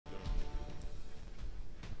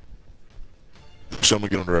Eventually, I'm gonna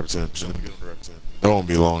get on the rep 10. That won't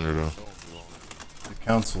be longer though. The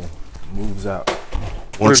council moves out.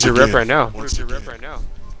 Where's your rep right now? Where's your rep right now?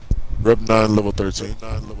 Rep 9, level 13.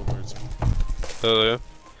 Oh yeah.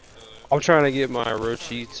 I'm trying to get my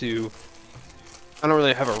Orochi to. I don't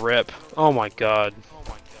really have a rep. Oh my god.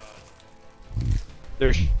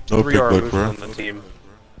 There's No 3 pick R back, moves bro. on the team.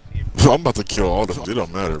 I'm about to kill all of them. It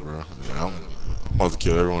don't matter, bro. Yeah, I'm about to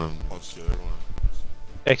kill everyone.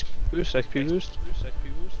 XP boost, XP boost.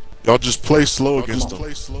 Y'all just play slow against them.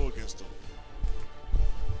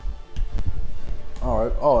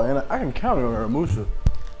 Alright. Oh, and I can counter on Ramusha.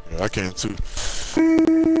 Yeah, I can too.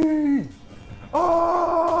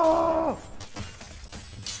 Oh!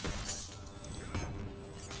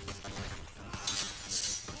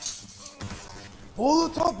 Pull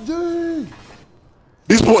the top D!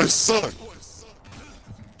 These boys suck.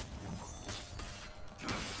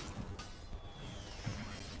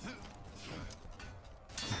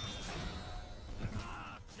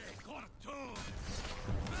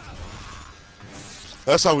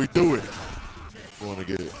 That's how we do it. You want to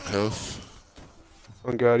get health?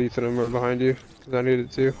 Oh god, Ethan, I'm right behind you. Cause I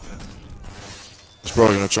needed to. He's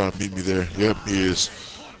probably gonna try to beat me there. Yep, he is.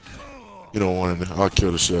 You don't want him. I'll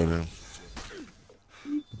kill the shit out of him.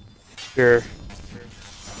 Here.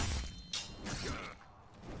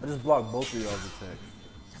 I just blocked both of y'all's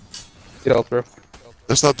attacks. Get health, bro.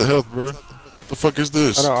 That's not the health, bro. The fuck is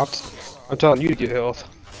this? I know, I'm telling you to get health.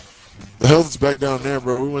 The health is back down there,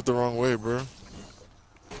 bro. We went the wrong way, bro.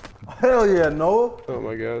 Hell yeah, Noah. Oh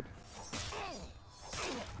my god.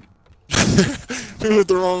 We went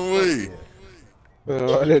the wrong way.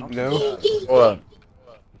 Oh, I didn't know. What?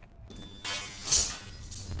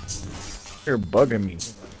 You're bugging me.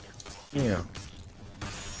 Yeah.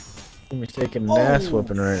 You're taking an ass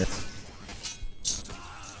whooping right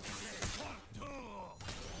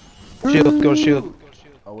now. Shield, go shield.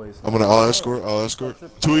 I'm gonna I'll escort.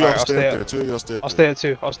 Two of y'all stay up there. Two of y'all stay up there. I'll stay at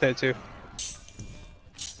 2. I'll stay at 2.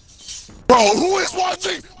 Bro, who is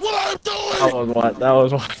watching what I'm doing? That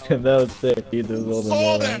was watching. That was sick. You just rolled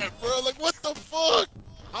Saw that, bro. Like, what the fuck?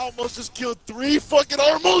 I almost just killed 3 fucking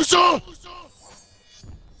Armusha.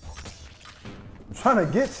 I'm trying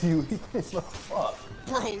to get to you. He thinks, fuck.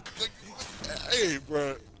 Bro, like, hey,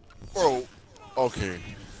 bro. Bro, okay.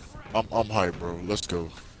 I'm hyped, bro. Let's go.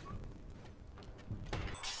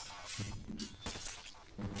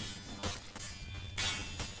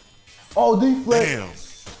 Oh, deflect. Damn.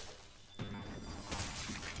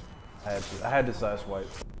 I had to side swipe.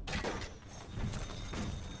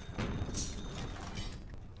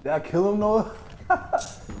 Did I kill him, Noah?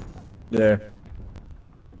 Yeah.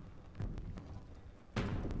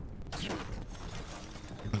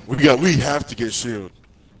 We have to get shield.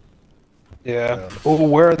 Yeah. Oh,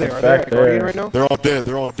 where are they? Are they at Guardian right now? They're all dead.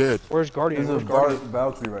 They're all dead. Where's Guardian? There's a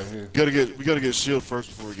Valkyrie right here. We gotta get shield first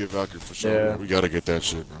before we get Valkyrie for sure. Yeah. We gotta get that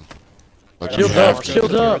shit, bro. Like, Shield up.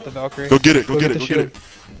 Shield up. The Valkyrie. Go get it. Go get it. Go get it.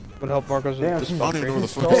 Would help Marcos with this I don't even know where the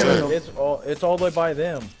Valkyrie. fuck it's at. It's all the way by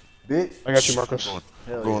them. Bitch. I got you, Marcos. I'm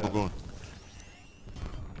going.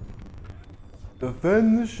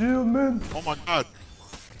 Defend the shield, man. Oh my god.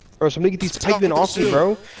 Bro, somebody get these pikemen off me,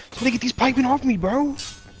 bro. Somebody get these pikemen off me, bro.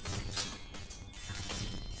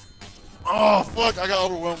 Oh fuck! I got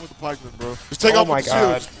overwhelmed with the pikemen, bro. Just take off my the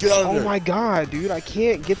god. shields. Get out of there. Oh my god, dude. I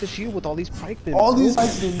can't get the shield with all these pikemen. All bro. these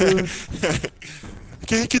pikemen, dude. You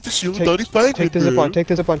can't get the shield with all these pikemen. Take the zipline. Take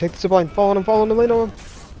the zipline. Take the zipline. Follow him. Lane on him.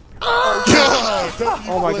 God,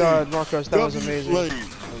 Oh my god, Marcos, that was amazing. That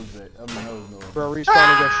was Noah. Bro, respawn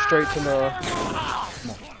and go straight to the.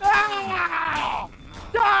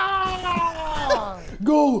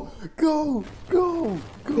 Go!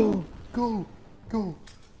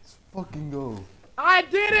 Let's fucking go. I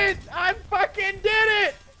did it! I fucking did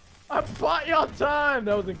it! I bought y'all time!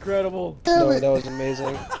 That was incredible. No, that was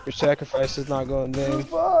amazing. Your sacrifice is not going in vain.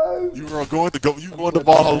 You were going to go. You going to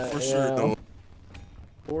Valhalla for sure, though.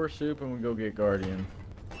 Pour soup and we go get Guardian.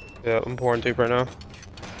 Yeah, I'm pouring soup right now.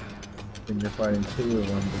 And you're fighting 2 of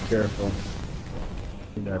them. Be careful.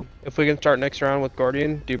 You know. If we can start next round with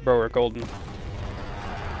Guardian, dude, bro, we're golden.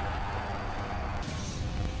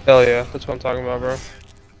 Hell yeah, that's what I'm talking about, bro.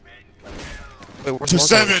 Wait, where's To Marcos?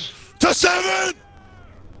 7! To 7!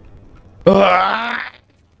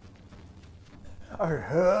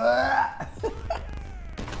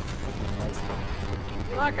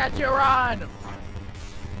 Look at you run!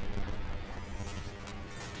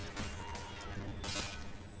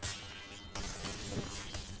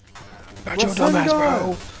 Got your dumbass,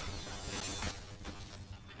 bro.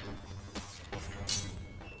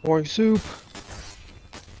 Pouring soup.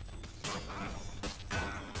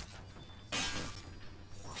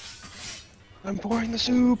 I'm pouring the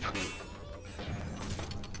soup.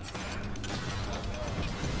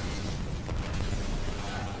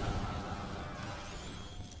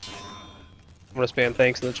 I'm gonna spam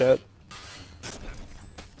thanks in the chat.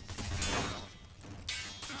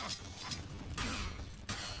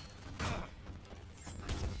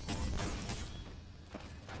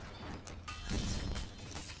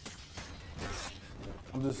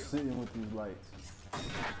 I'm just sitting with these lights.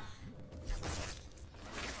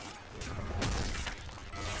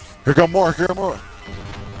 Here come more, here come more.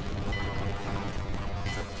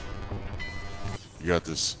 You got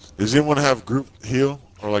this. Does anyone have group heal?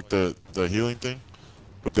 Or like the healing thing?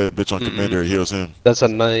 Put that bitch on commander, it heals him. That's a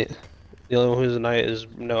knight. The only one who's a knight is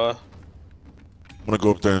Noah. I'm gonna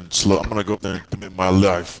go up there and I'm gonna go up there and commit my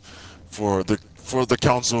life for the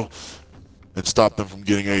council and stop them from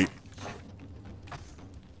getting 8.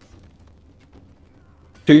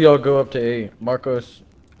 2 y'all go up to 8. Marcos.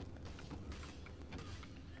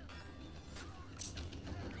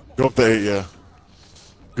 Go up to 8, yeah.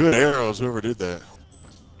 Good arrows, whoever did that.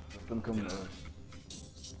 Them coming up.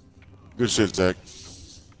 Good shit, Zach.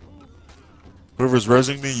 Whoever's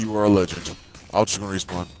resing me, you are a legend. I'll just gonna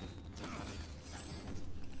respawn.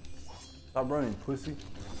 Stop running, pussy.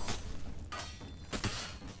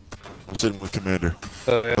 I'm sitting with commander.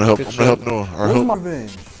 Oh, yeah. I'm gonna help Noah. Or Where's help. my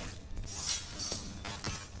revenge?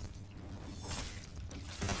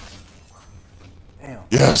 Damn.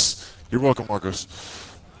 Yes! You're welcome, Marcos.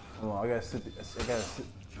 Hold on, I gotta sit. I gotta sit.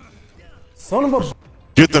 Son of a.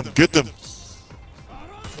 Get them, get them!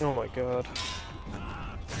 Oh my god.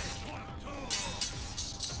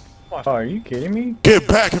 Oh, are you kidding me? Get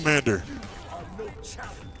back, commander!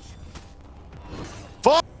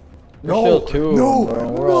 Fuck! There's still 2 of them,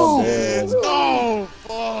 bro. We're all dead. No!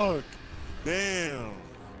 Fuck! Damn!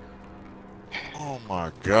 Oh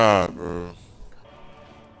my god, bro.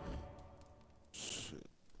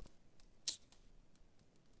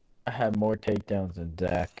 I had more takedowns than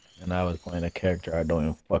Zach, and I was playing a character I don't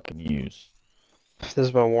even fucking use. This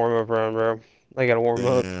is my warm-up round, bro. I gotta warm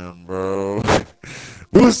up. Damn, bro.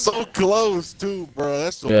 We was so close, too, bro.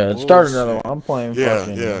 That's so Yeah, start another one. I'm playing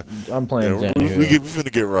fucking. Yeah. I'm playing Yeah, Zen we here.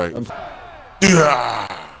 finna get right. I'm-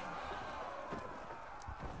 Yeah.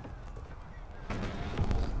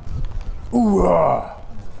 Ooh ah!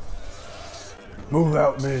 Move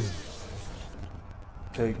out, men.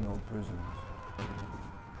 Take no prisoners.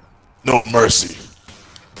 No mercy.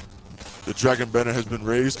 The dragon banner has been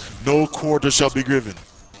raised. No quarter shall be given.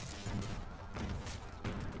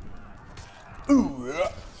 Ooh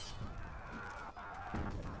ah!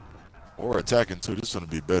 Or attacking too. This is gonna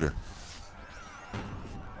be better.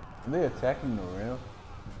 Are they attacking the rail?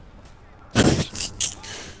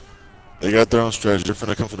 They got their own strategy. They're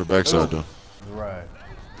finna come from the backside though. Right.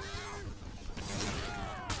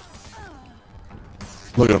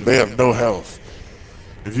 Look at them. They have no health.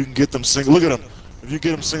 If you can get them single, look at them. If you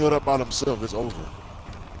get them singled up by themselves, it's over.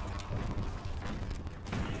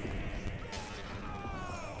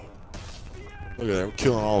 Look at that. We're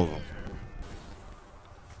killing all of them.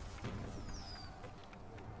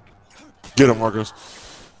 Get him, Marcos.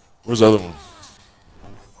 Where's the other one?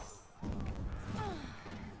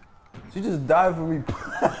 She just died for me.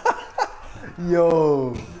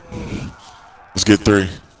 Yo. Let's get 3.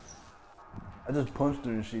 I just punched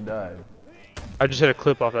her and she died. I just hit a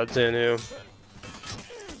clip off that Zanu.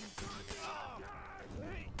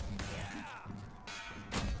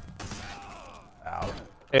 Ow.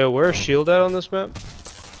 Hey, where's shield at on this map?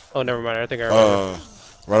 Oh, never mind. I think I remember.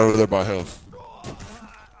 Right over there by health.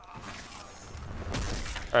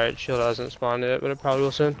 Alright, shield hasn't spawned yet, but it probably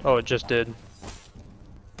will soon. Oh, it just did. Go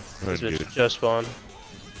ahead This and get bitch it. just spawned.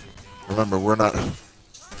 Remember, we're not. Man,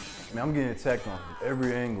 I'm getting attacked on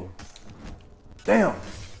every angle. Damn.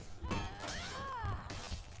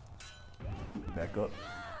 Back up.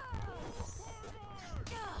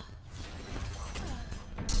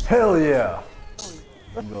 Hell yeah.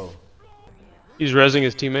 Let's go. He's rezzing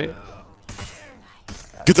his teammate.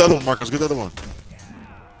 Get the other one, Marcos. Get the other one.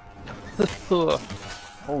 Ugh.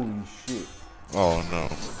 Holy shit. Oh no.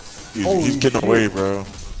 Holy He's getting shit. away, bro.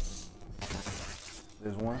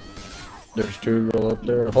 There's one. There's 2 girl up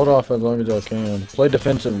there. Hold off as long as y'all can. Play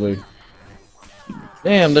defensively.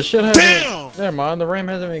 Damn, the shit hasn't. Damn! Never mind, the ram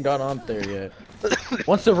hasn't even got on there yet.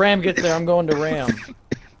 Once the ram gets there, I'm going to ram.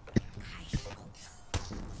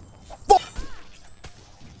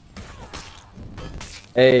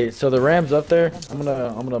 Hey, so the ram's up there. I'm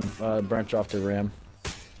gonna branch off to ram.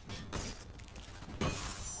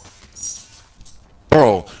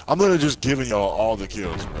 Bro, I'm literally just giving y'all all the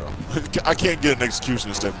kills, bro. I can't get an execution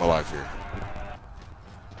to save my life here.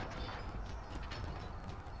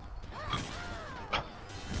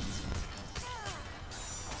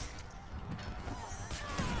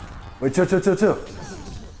 Wait, chill.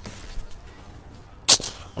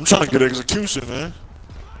 I'm trying to get execution, man.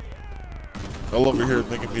 All over here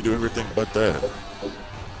making me do everything but that.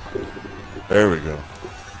 There we go.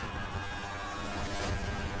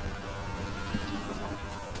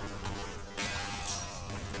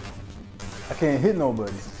 I can't hit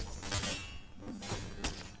nobody.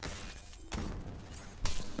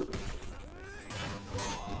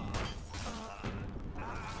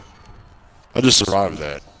 I just survived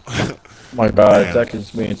that. My God, Man. Zach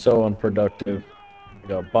is being so unproductive. I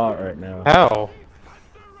got a bot right now. How?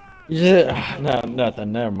 Yeah, no,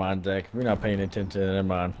 nothing. Never mind, Zach. We're not paying attention. Never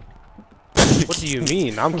mind. What do you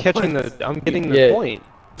mean? I'm getting the point.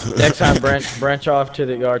 Next time, branch off to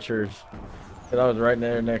the archers. Cause I was right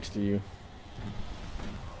there next to you.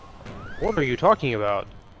 What are you talking about?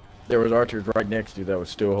 There was archers right next to you that was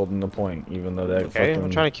still holding the point, even though that. Okay, fucking, I'm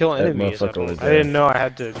trying to kill that enemies. motherfucker was I there. didn't know I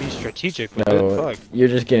had to be strategic with No, it. Fuck. you're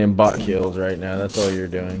just getting bot kills right now. That's all you're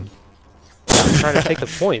doing. I'm trying to take the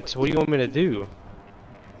points. What do you want me to do?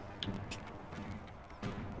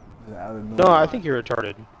 No, I think you're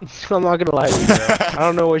retarded. I'm not gonna lie to you, bro. I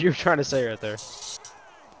don't know what you're trying to say right there.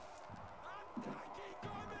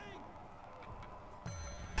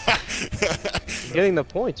 You're getting the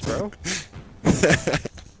points, bro.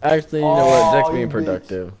 Actually, you know what? Zach's Oh, being you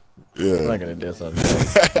productive. I'm not Yeah. gonna diss on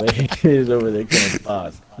Zach. He's over there killing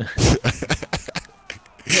bots.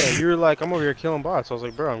 Yeah, you were like, I'm over here killing bots. I was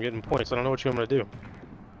like, bro, I'm getting points. I don't know what you want me to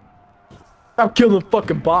do. I'm killing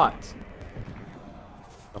fucking bots.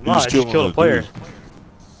 I'm You not. I just killing killed a the player. dude.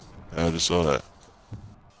 I just saw that.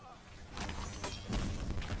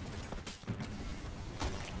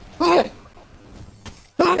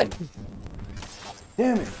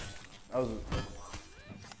 Damn it. That was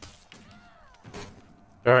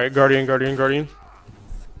Alright, Guardian.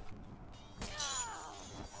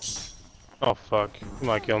 Oh, fuck. You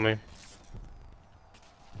might kill me.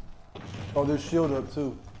 Oh, there's shield up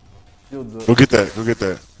too. Shield's up. Go get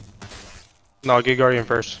that. No, get Guardian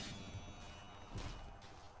first.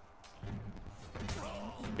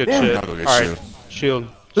 Good Damn. shit. I'll go get Alright, shield.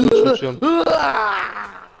 Shield.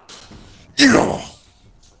 Yeah.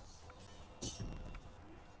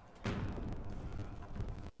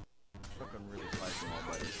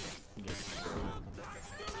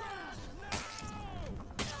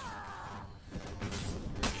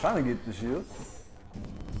 Trying to get the shield.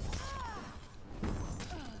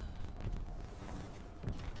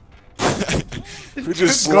 We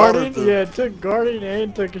just slaughtered Guardian? them. Yeah, took Guardian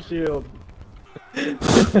and took a shield. I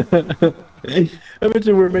bet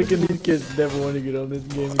you we're making these kids never want to get on this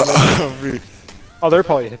game again. Oh, they're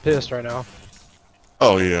probably pissed right now.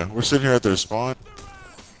 Oh yeah, we're sitting here at their spawn.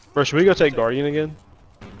 Bro, should we go take Guardian again?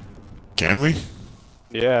 Can we?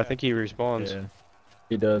 Yeah, I think he respawns. Yeah,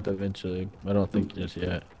 he does eventually. I don't think just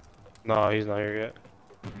yet. No, he's not here yet.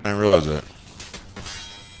 I didn't realize that.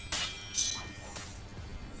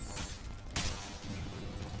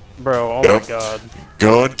 Bro, oh Yep. my god.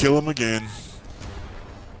 Go and kill him again.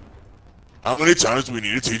 How many times do we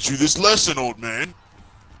need to teach you this lesson, old man?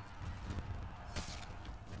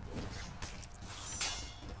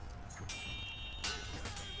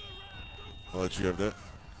 I'll let you have that.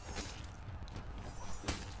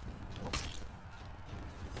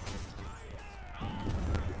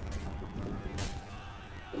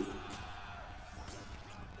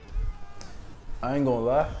 I ain't gonna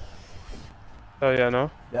lie. Oh yeah, no?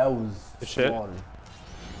 That was Good shit. slaughter.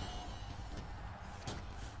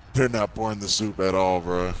 They're not pouring the soup at all,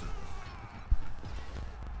 bro.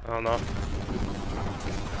 I don't know.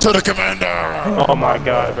 To the commander! Oh my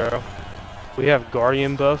god, bro. We have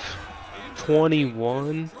Guardian buff.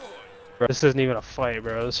 21? Bro, this isn't even a fight,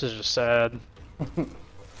 bro. This is just sad.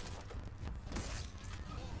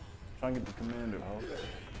 Trying to get the commander, ho.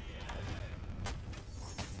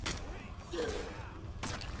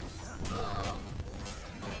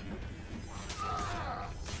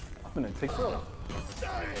 I'm finna take up.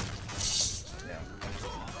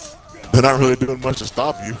 They're not really doing much to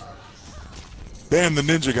stop you. Damn, the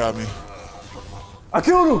ninja got me. I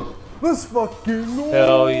killed him! Let's fucking go!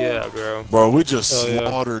 Hell yeah, bro. Bro, we just Hell yeah.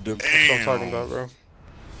 slaughtered them. That's what I'm Damn. talking about, bro.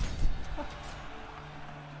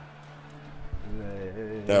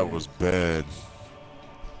 That was bad.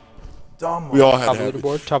 Dumb. We all had Top to of have the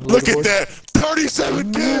board, top of the Look at board. that!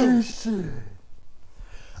 37 kills! Shit.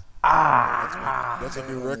 That's a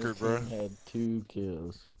new record, bro. Had 2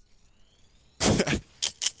 kills.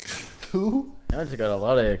 Two? I just got a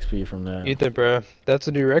lot of XP from that. Ethan, bro, that's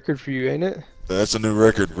a new record for you, ain't it? That's a new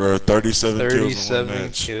record, bro. 37 kills in one 37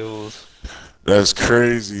 match. kills. That's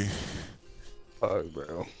crazy. Fuck,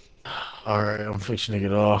 bro. Alright, I'm fixing to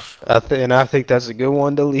get off. And I think that's a good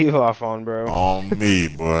one to leave off on, bro. On me,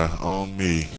 boy. On me.